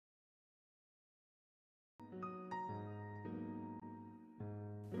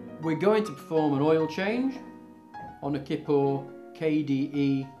We're going to perform an oil change on a Kipor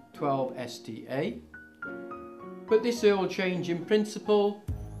KDE 12STA, but this oil change in principle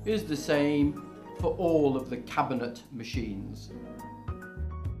is the same for all of the cabinet machines.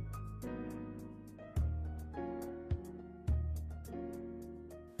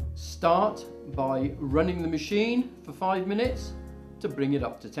 Start by running the machine for 5 minutes to bring it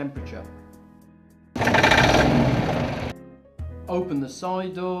up to temperature. Open the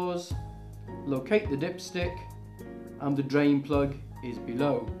side doors, locate the dipstick, and the drain plug is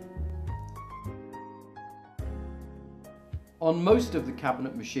below. On most of the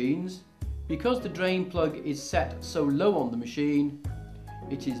cabinet machines, because the drain plug is set so low on the machine,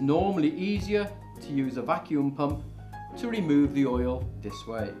 it is normally easier to use a vacuum pump to remove the oil this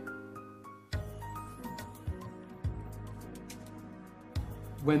way.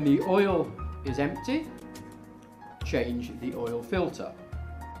 When the oil is empty, change the oil filter.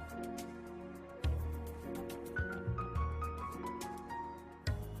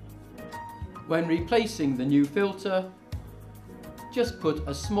 When replacing the new filter, just put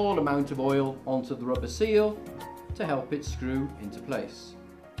a small amount of oil onto the rubber seal to help it screw into place.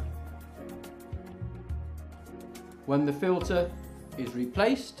 When the filter is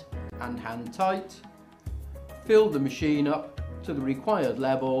replaced and hand tight, fill the machine up to the required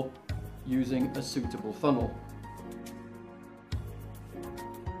level using a suitable funnel.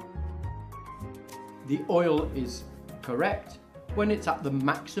 The oil is correct when it's at the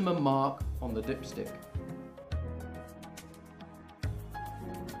maximum mark on the dipstick.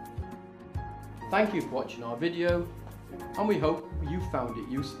 Thank you for watching our video, and we hope you found it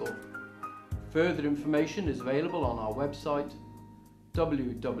useful. Further information is available on our website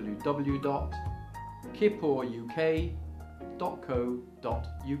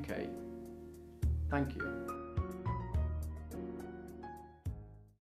www.kiporuk.co.uk. Thank you.